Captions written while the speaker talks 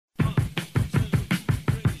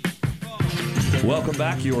Welcome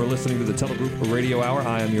back. You are listening to the Tuttle Group Radio Hour.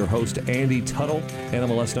 I am your host, Andy Tuttle,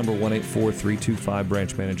 NMLS number 184325,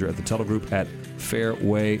 branch manager at the Tuttle Group at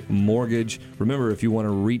Fairway Mortgage. Remember, if you want to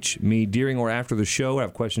reach me during or after the show,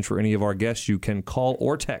 have questions for any of our guests, you can call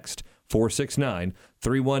or text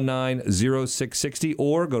 469-319-0660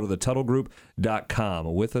 or go to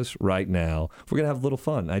thetuttlegroup.com. With us right now, we're going to have a little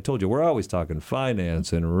fun. I told you, we're always talking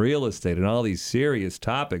finance and real estate and all these serious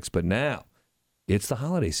topics, but now it's the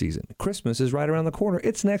holiday season. Christmas is right around the corner.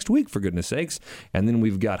 It's next week, for goodness sakes. And then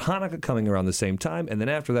we've got Hanukkah coming around the same time. And then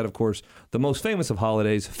after that, of course, the most famous of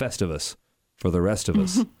holidays, Festivus, for the rest of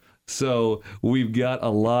us. So we've got a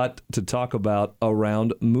lot to talk about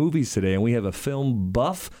around movies today. And we have a film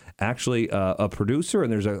buff, actually a producer,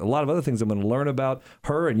 and there's a lot of other things I'm going to learn about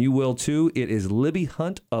her, and you will too. It is Libby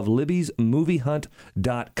Hunt of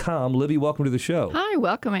Libby'sMovieHunt.com. Libby, welcome to the show. Hi,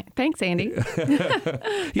 welcome. Thanks, Andy.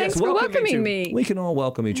 Thanks for welcoming me. We can all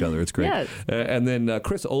welcome each other. It's great. Yes. And then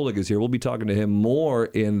Chris Oleg is here. We'll be talking to him more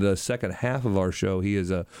in the second half of our show. He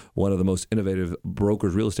is one of the most innovative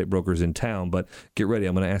brokers, real estate brokers in town. But get ready.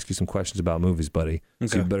 I'm going to ask you some questions about movies, buddy. Okay.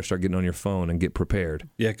 So you better start getting on your phone and get prepared.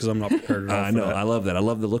 Yeah, because I'm not prepared at all. I know. I love that. I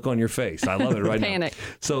love the look on your face. I love it right Panic. now.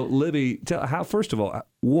 So, Libby, first of all,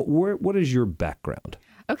 what is your background?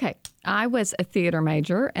 Okay. I was a theater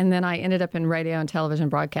major, and then I ended up in radio and television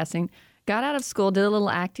broadcasting. Got out of school, did a little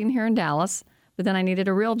acting here in Dallas, but then I needed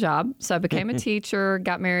a real job. So I became a teacher,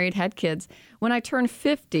 got married, had kids. When I turned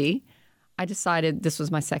 50, I decided this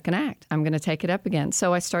was my second act. I'm going to take it up again.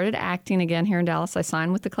 So I started acting again here in Dallas. I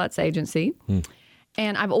signed with the Klutz Agency.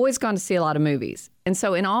 And I've always gone to see a lot of movies. And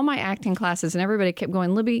so in all my acting classes, and everybody kept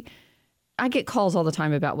going, Libby, I get calls all the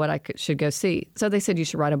time about what I should go see. So they said, you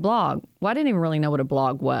should write a blog. Well, I didn't even really know what a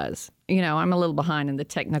blog was. You know, I'm a little behind in the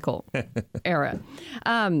technical era.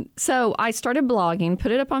 So I started blogging,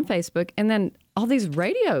 put it up on Facebook, and then all these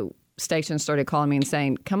radio stations started calling me and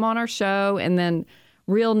saying, come on our show. And then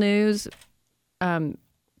Real News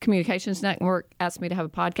Communications Network asked me to have a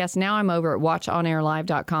podcast. Now I'm over at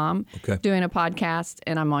watchonairlive.com doing a podcast,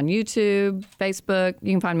 and I'm on YouTube, Facebook.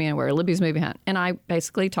 You can find me anywhere, Libby's Movie Hunt. And I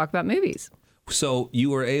basically talk about movies. So you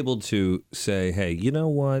were able to say, hey, you know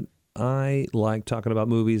what? I like talking about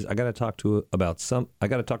movies. I got to talk to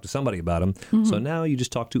somebody about them. Mm-hmm. So now you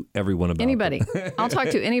just talk to everyone about anybody. them. I'll talk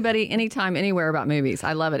to anybody, anytime, anywhere about movies.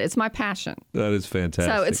 I love it. It's my passion. That is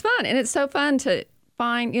fantastic. So it's fun, and it's so fun to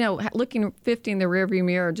find, looking 50 in the rearview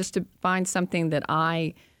mirror just to find something that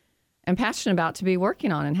I am passionate about to be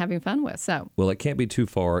working on and having fun with. So, well, it can't be too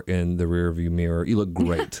far in the rearview mirror. You look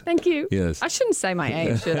great. Thank you. Yes. I shouldn't say my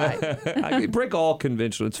age, should I? I break all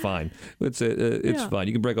convention. It's fine. It's fine.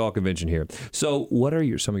 You can break all convention here. So, what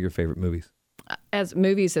are some of your favorite movies? As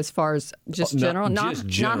movies, as far as just general, not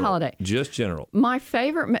holiday. Just general. My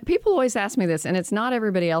favorite, people always ask me this, and it's not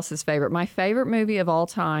everybody else's favorite. My favorite movie of all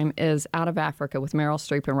time is Out of Africa with Meryl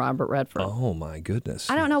Streep and Robert Redford. Oh, my goodness.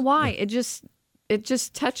 I don't know why. It just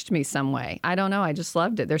touched me some way. I don't know. I just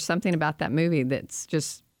loved it. There's something about that movie that's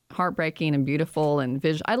just heartbreaking and beautiful and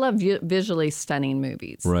I love visually stunning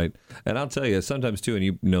movies. Right. And I'll tell you, sometimes too, and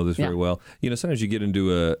you know this very well, sometimes you get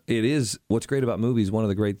into what's great about movies, one of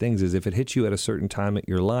the great things is if it hits you at a certain time in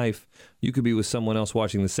your life, you could be with someone else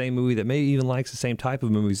watching the same movie that maybe even likes the same type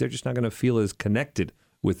of movies. They're just not going to feel as connected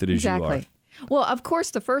with it as you are. Well, of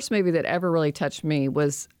course, the first movie that ever really touched me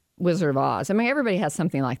was Wizard of Oz. I mean, everybody has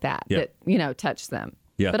something like that touched them.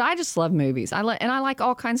 Yeah. But I just love movies. I like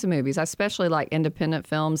all kinds of movies. I especially like independent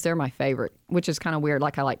films. They're my favorite, which is kind of weird.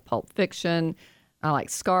 Like I like Pulp Fiction. I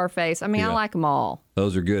like Scarface. I mean, I like them all.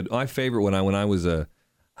 Those are good. My favorite when I was I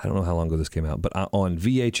don't know how long ago this came out, but on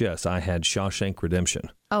VHS I had Shawshank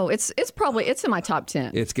Redemption. Oh, it's in my top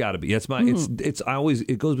 10. It's got to be. It's my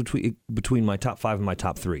it goes between my top 5 and my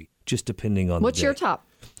top 3, just depending on What's your top?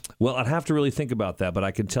 Well, I'd have to really think about that, but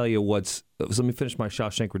I can tell you so let me finish my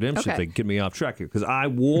Shawshank Redemption thing. Get me off track here, because I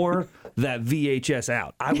wore that VHS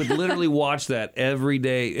out. I would literally watch that every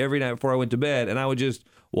day, every night before I went to bed, and I would just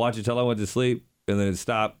watch it till I went to sleep, and then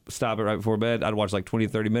stop it right before bed. I'd watch like 20,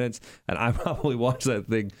 30 minutes, and I probably watched that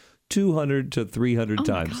thing 200 to 300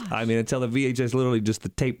 times. I mean, until the VHS, literally just the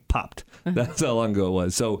tape popped. That's how long ago it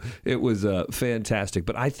was. So it was fantastic.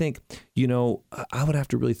 But I think, I would have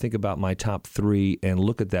to really think about my top 3 and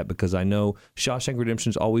look at that, because I know Shawshank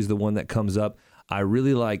Redemption is always the one that comes up. I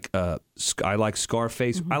really like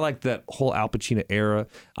Scarface. Mm-hmm. I like that whole Al Pacino era.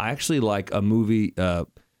 I actually like a movie,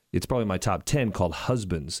 it's probably my top 10, called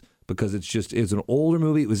Husbands, because it's an older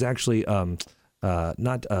movie. It was actually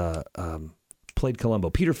played Columbo.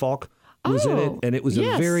 Peter Falk was in it, and it was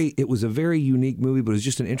a very unique movie, but it was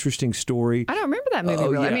just an interesting story. I don't remember that movie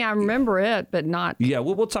really. Yeah. I mean, I remember it, but not. Yeah,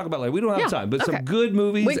 we'll talk about it later. We don't have time, but some good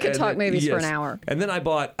movies. We could talk movies for an hour. And then I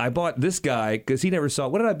bought this guy because he never saw.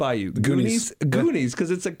 What did I buy you? Goonies,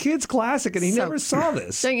 because it's a kid's classic, and he never saw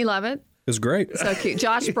this. Don't you love it? It was great. So cute.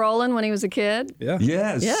 Josh Brolin when he was a kid. Yeah.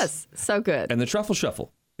 Yes. So good. And the Truffle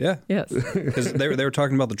Shuffle. Yeah. Yes. Because they were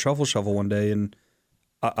talking about the Truffle Shuffle one day, and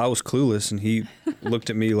I was clueless, and he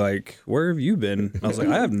looked at me like, "Where have you been?" And I was like,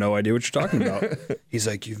 "I have no idea what you're talking about." He's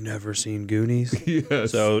like, "You've never seen Goonies?"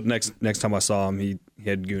 Yes. So next time I saw him, he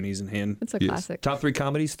had Goonies in hand. It's a classic. Top 3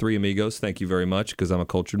 comedies, Three Amigos. Thank you very much, because I'm a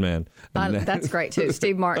cultured man. That's great too.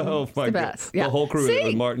 Steve Martin. Oh my the God. best. Yeah. The whole crew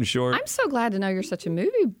with Martin Short. I'm so glad to know you're such a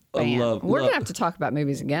movie fan. We're gonna have to talk about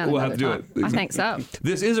movies again. We'll have to do it. I think so.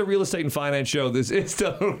 This is a real estate and finance show. This is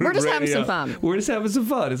We're just having some fun. We're just having some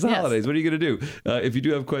fun. It's the holidays. What are you going to do? If you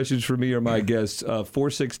do have questions for me or my guests,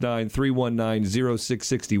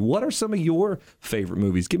 469-319-0660. What are some of your favorite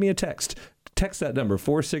movies? Give me a text. Text that number,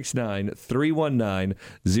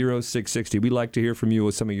 469-319-0660. We'd like to hear from you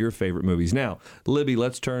with some of your favorite movies. Now, Libby,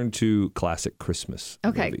 let's turn to classic Christmas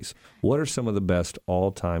movies. What are some of the best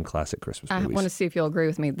all-time classic Christmas movies? I want to see if you'll agree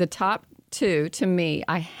with me. The top 2, to me,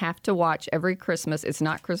 I have to watch every Christmas. It's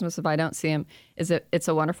not Christmas if I don't see them. It's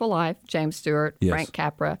A Wonderful Life, James Stewart, Frank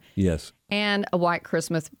Capra. Yes. And A White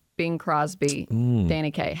Christmas, Bing Crosby,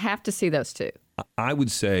 Danny Kaye. Have to see those 2. I would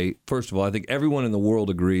say, first of all, I think everyone in the world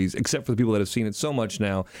agrees, except for the people that have seen it so much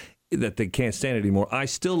now that they can't stand it anymore. I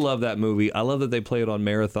still love that movie. I love that they play it on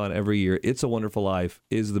marathon every year. It's a Wonderful Life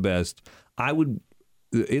is the best.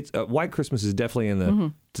 White Christmas is definitely in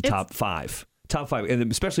the top 5. Top 5, and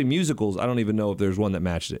especially musicals. I don't even know if there's one that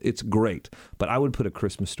matches it. It's great, but I would put A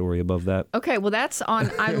Christmas Story above that. Okay, well that's on.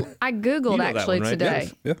 I googled actually one, right?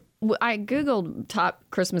 today. Yes. Yeah. I googled top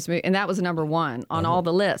Christmas movie, and that was number 1 on all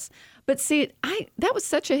the lists. But see, that was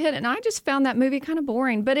such a hit, and I just found that movie kind of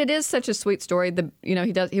boring. But it is such a sweet story.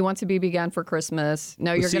 He wants to be begun for Christmas.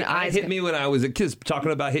 No, you're going to. It hit me when I was a kid,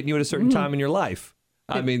 talking about hitting you at a certain time in your life.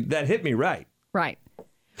 I mean, that hit me right. Right.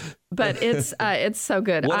 But it's so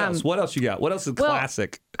good. What else? What else you got? What else is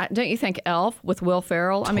classic? Don't you think Elf with Will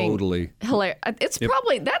Ferrell? Totally. I mean, hilarious.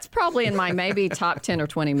 That's probably in my maybe top 10 or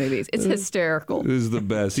 20 movies. It's hysterical. This is the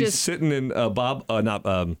best. He's sitting in Bob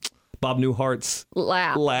Newhart's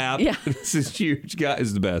lap. Yeah. This is huge. Guy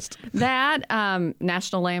is the best. That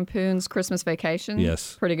National Lampoon's Christmas Vacation.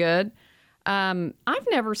 Yes. Pretty good. I've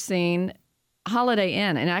never seen Holiday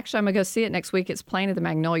Inn, and actually I'm going to go see it next week. It's playing at the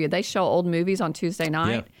Magnolia. They show old movies on Tuesday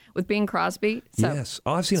night with Bing Crosby. So yes.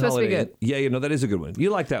 Oh, I've seen Holiday Inn. Yeah, that is a good one.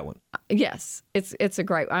 You like that one? Yes. It's a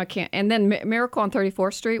great one. I can't. And then Miracle on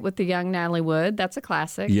 34th Street with the young Natalie Wood. That's a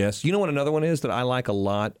classic. Yes. You know what another one is that I like a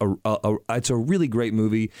lot? It's a really great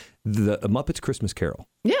movie, The Muppets Christmas Carol.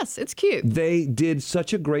 Yes, it's cute. They did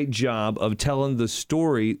such a great job of telling the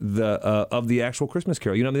story of the actual Christmas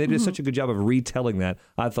Carol. They did such a good job of retelling that.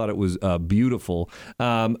 I thought it was beautiful.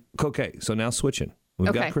 Okay, so now switching.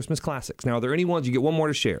 We've got Christmas classics. Now, are there any ones? You get one more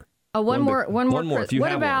to share. One more. If you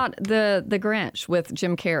what have about the Grinch with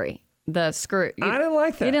Jim Carrey? The Scrooge. I didn't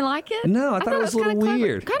like that. You didn't like it? No, I thought it was a little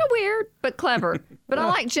weird. Kind of weird, but clever. But I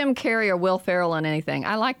like Jim Carrey or Will Ferrell in anything.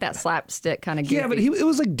 I like that slapstick kind of goofy. Yeah, but it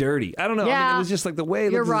was like dirty. I don't know. Yeah, I mean, it was just like the way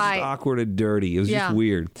it looked was just awkward and dirty. It was just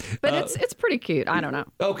weird. But it's pretty cute. I don't know.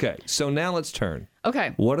 Okay, so now let's turn.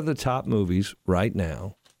 Okay. What are the top movies right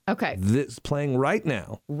now? Okay. That's playing right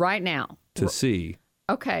now. Right now. To see.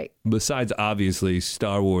 Okay. Besides, obviously,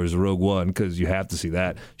 Star Wars Rogue One, because you have to see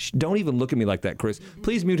that. Don't even look at me like that, Chris.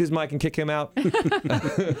 Please mute his mic and kick him out.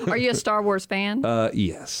 Are you a Star Wars fan?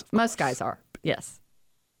 Yes. Most guys are. Yes.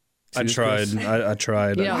 I tried. I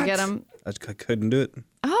tried. You don't get them? I couldn't do it.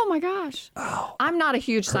 Oh, my gosh. Oh, I'm not a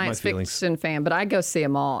huge science fiction fan, but I go see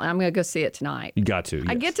them all, and I'm going to go see it tonight. You got to. Yes.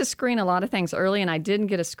 I get to screen a lot of things early, and I didn't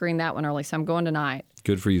get to screen that one early, so I'm going tonight.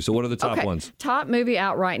 Good for you. So what are the top ones? Top movie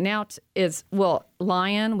out right now is,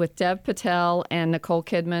 Lion with Dev Patel and Nicole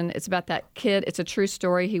Kidman. It's about that kid. It's a true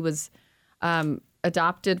story. He was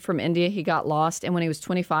adopted from India. He got lost, and when he was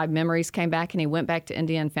 25, memories came back, and he went back to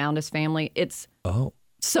India and found his family. It's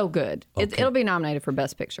so good. Okay. It'll be nominated for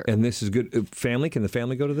Best Picture. And this is good. Family? Can the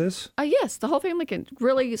family go to this? Yes, the whole family can.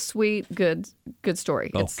 Really sweet, good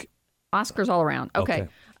story. Okay. It's Oscars all around. Okay.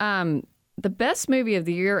 The best movie of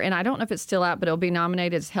the year, and I don't know if it's still out, but it'll be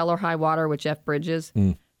nominated, is Hell or High Water with Jeff Bridges.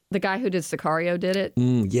 The guy who did Sicario did it.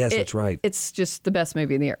 Yes, that's right. It's just the best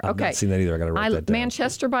movie of the year. I've not seen that either. I got to write that down.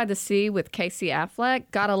 Manchester by the Sea with Casey Affleck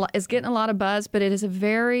is getting a lot of buzz, but it is a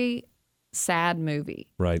very sad movie.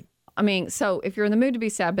 Right. I mean, so if you're in the mood to be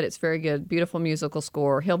sad, but it's very good, beautiful musical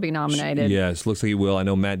score, he'll be nominated. Yes, looks like he will. I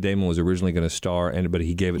know Matt Damon was originally going to star, but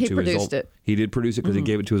he gave it to his old. He did produce it because he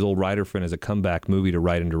gave it to his old writer friend as a comeback movie to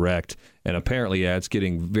write and direct. And apparently, it's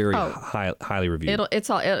getting very highly reviewed.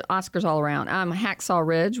 Oscars all around. Hacksaw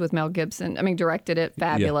Ridge with Mel Gibson. I mean, directed it.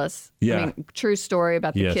 Fabulous. Yeah. I mean, true story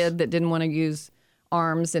about the kid that didn't want to use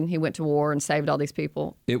arms and he went to war and saved all these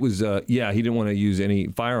people. It was, he didn't want to use any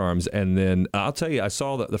firearms. And then I'll tell you, I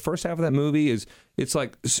saw the first half of that movie it's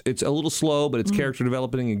a little slow, but it's character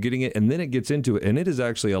developing and getting it. And then it gets into it. And it is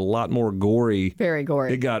actually a lot more gory. Very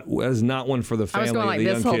gory. It is not one for the family. I was going like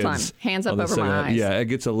this whole time. Hands up over my eyes. Yeah, it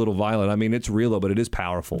gets a little violent. I mean, it's real though, but it is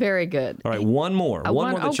powerful. Very good. All right, one more.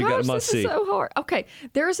 One more that you got must see. This is so hard. Okay,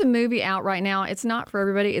 there's a movie out right now. It's not for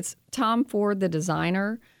everybody. It's Tom Ford, the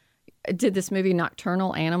designer, did this movie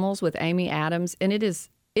Nocturnal Animals with Amy Adams, and it's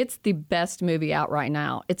the best movie out right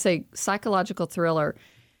now. It's a psychological thriller.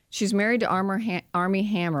 She's married to Armie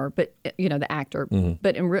Hammer, but the actor.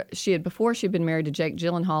 But before she'd been married to Jake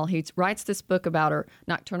Gyllenhaal. He writes this book about her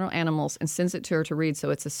nocturnal animals and sends it to her to read. So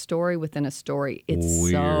it's a story within a story. It's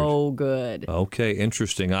weird. So good. Okay,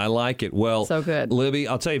 interesting. I like it. Well, so good. Libby,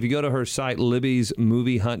 I'll tell you, if you go to her site,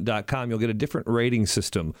 libbysmoviehunt.com, you'll get a different rating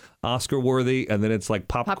system. Oscar worthy, and then it's like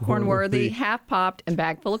popcorn worthy, half popped, and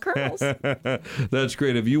bag full of kernels. That's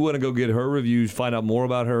great. If you want to go get her reviews, find out more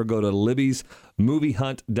about her, go to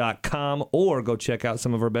libbysmoviehunt.com or go check out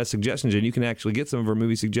some of her best suggestions, and you can actually get some of her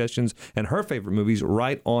movie suggestions and her favorite movies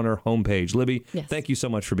right on her homepage. Libby, thank you so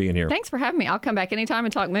much for being here. Thanks for having me. I'll come back anytime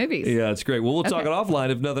and talk movies. Yeah, it's great. Well, we'll talk it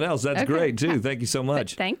offline if nothing else. That's great, too. Thank you so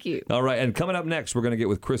much. Thank you. All right, and coming up next, we're going to get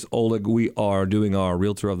with Chris Oleg. We are doing our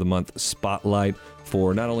Realtor of the Month Spotlight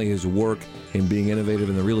for not only his work in being innovative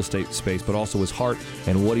in the real estate space, but also his heart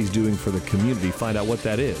and what he's doing for the community. Find out what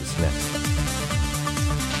that is next.